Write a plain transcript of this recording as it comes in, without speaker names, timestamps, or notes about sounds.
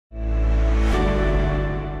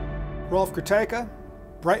Rolf Kurtajka,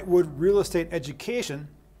 Brightwood Real Estate Education.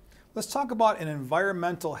 Let's talk about an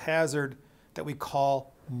environmental hazard that we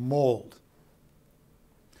call mold.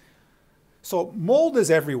 So mold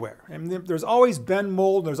is everywhere. And there's always been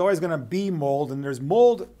mold, there's always going to be mold, and there's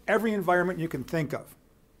mold every environment you can think of.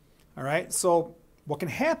 All right, so what can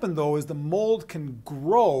happen though is the mold can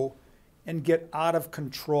grow and get out of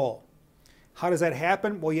control. How does that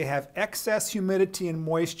happen? Well, you have excess humidity and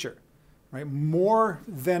moisture, right? More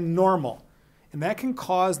than normal. And that can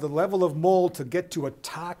cause the level of mold to get to a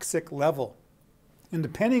toxic level. And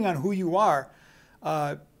depending on who you are,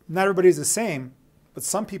 not everybody's the same, but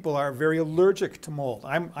some people are very allergic to mold.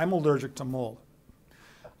 I'm allergic to mold.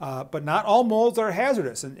 But not all molds are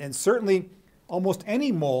hazardous, and certainly almost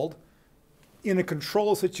any mold in a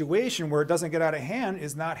controlled situation where it doesn't get out of hand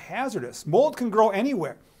is not hazardous. Mold can grow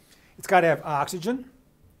anywhere. It's got to have oxygen,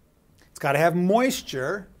 it's got to have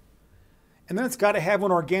moisture, and then it's got to have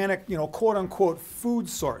an organic, quote unquote, food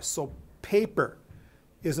source. So paper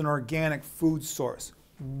is an organic food source.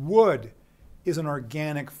 Wood is an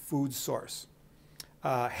organic food source.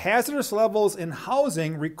 Hazardous levels in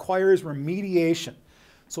housing requires remediation.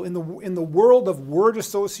 So in the world of word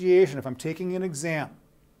association, if I'm taking an exam,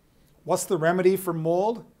 what's the remedy for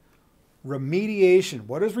mold? Remediation.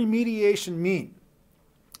 What does remediation mean?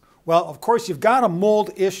 Well, of course, you've got a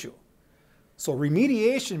mold issue. So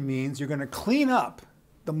remediation means you're going to clean up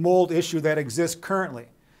the mold issue that exists currently.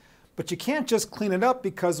 But you can't just clean it up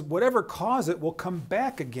because whatever caused it will come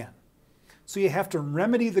back again. So you have to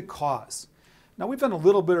remedy the cause. Now, we've done a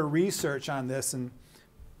little bit of research on this, and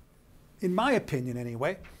in my opinion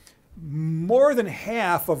anyway, more than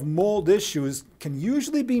half of mold issues can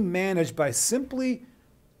usually be managed by simply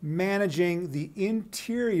managing the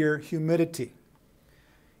interior humidity.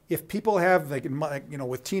 If people have,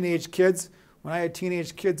 with teenage kids, when I had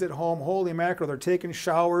teenage kids at home, holy mackerel, they're taking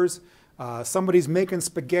showers, somebody's making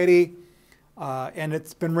spaghetti, and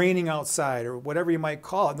it's been raining outside, or whatever you might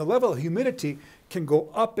call it. And the level of humidity can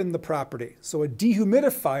go up in the property. So a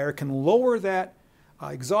dehumidifier can lower that,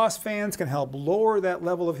 exhaust fans can help lower that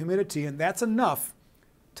level of humidity, and that's enough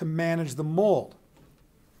to manage the mold.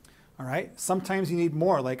 All right, sometimes you need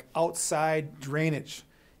more, like outside drainage.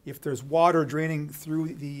 If there's water draining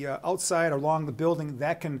through the outside along the building,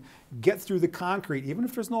 that can get through the concrete, even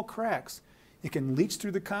if there's no cracks. It can leach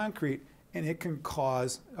through the concrete, and it can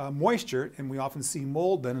cause moisture, and we often see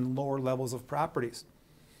mold then in lower levels of properties.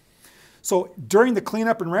 So during the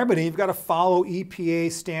cleanup and remedy, you've got to follow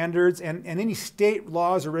EPA standards and any state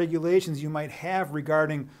laws or regulations you might have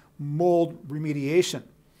regarding mold remediation.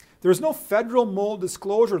 There's no federal mold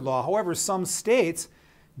disclosure law. However, some states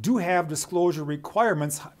do have disclosure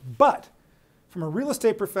requirements, but from a real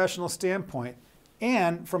estate professional standpoint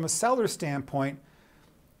and from a seller standpoint,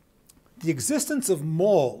 the existence of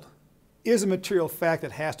mold is a material fact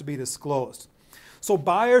that has to be disclosed. So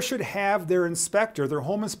buyers should have their inspector, their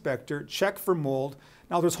home inspector, check for mold.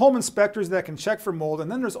 Now there's home inspectors that can check for mold, and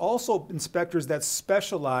then there's also inspectors that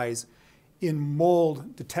specialize in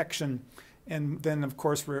mold detection, and then of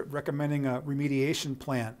course we're recommending a remediation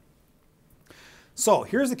plan. So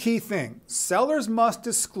here's the key thing. Sellers must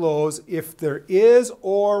disclose if there is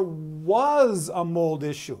or was a mold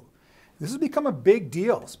issue. This has become a big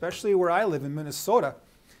deal, especially where I live in Minnesota.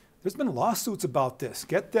 There's been lawsuits about this.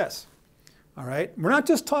 Get this. All right? We're not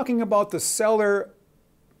just talking about the seller,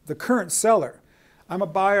 the current seller. I'm a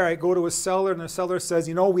buyer. I go to a seller, and the seller says,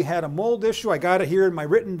 we had a mold issue. I got it here in my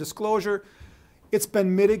written disclosure. It's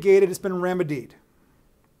been mitigated. It's been remedied.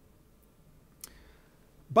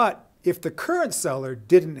 But if the current seller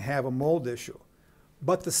didn't have a mold issue,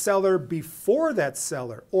 but the seller before that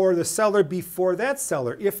seller, or the seller before that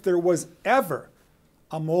seller, if there was ever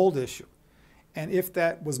a mold issue, and if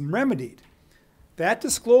that was remedied, that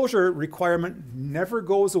disclosure requirement never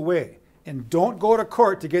goes away. And don't go to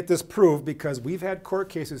court to get this proved, because we've had court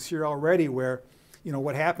cases here already where,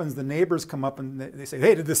 what happens, the neighbors come up and they say,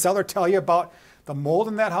 hey, did the seller tell you about the mold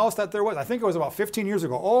in that house that there was? I think it was about 15 years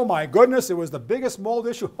ago. Oh my goodness, it was the biggest mold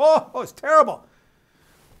issue. Oh, it's terrible.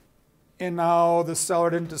 And now the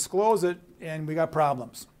seller didn't disclose it, and we got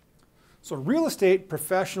problems. So real estate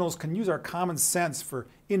professionals can use our common sense for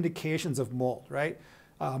indications of mold, right?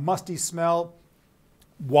 Musty smell,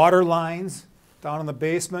 water lines down in the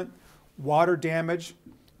basement, water damage,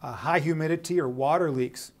 high humidity, or water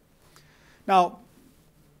leaks. Now,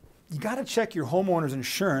 you got to check your homeowner's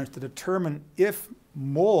insurance to determine if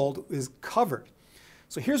mold is covered.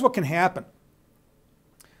 So here's what can happen.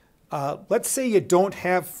 Let's say you don't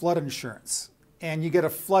have flood insurance and you get a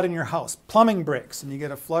flood in your house. Plumbing breaks and you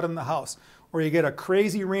get a flood in the house. Or you get a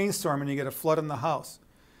crazy rainstorm and you get a flood in the house.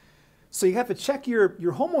 So you have to check your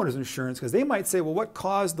homeowner's insurance because they might say, well, what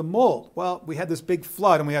caused the mold? Well, we had this big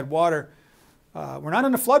flood and we had water. We're not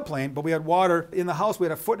in a floodplain, but we had water in the house. We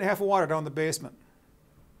had 1.5 feet of water down the basement.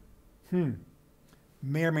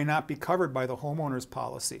 May or may not be covered by the homeowner's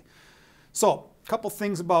policy. So a couple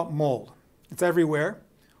things about mold. It's everywhere.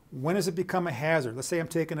 When does it become a hazard? Let's say I'm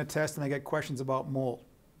taking a test and I get questions about mold.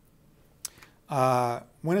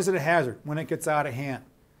 When is it a hazard? When it gets out of hand.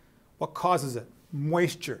 What causes it?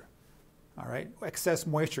 Moisture. All right, excess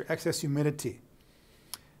moisture, excess humidity.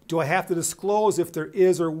 Do I have to disclose if there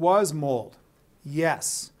is or was mold?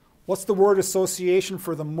 Yes. What's the word association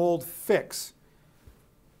for the mold fix?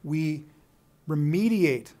 We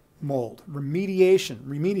remediate mold. Remediation,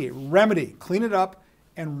 remedy, clean it up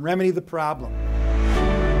and remedy the problem.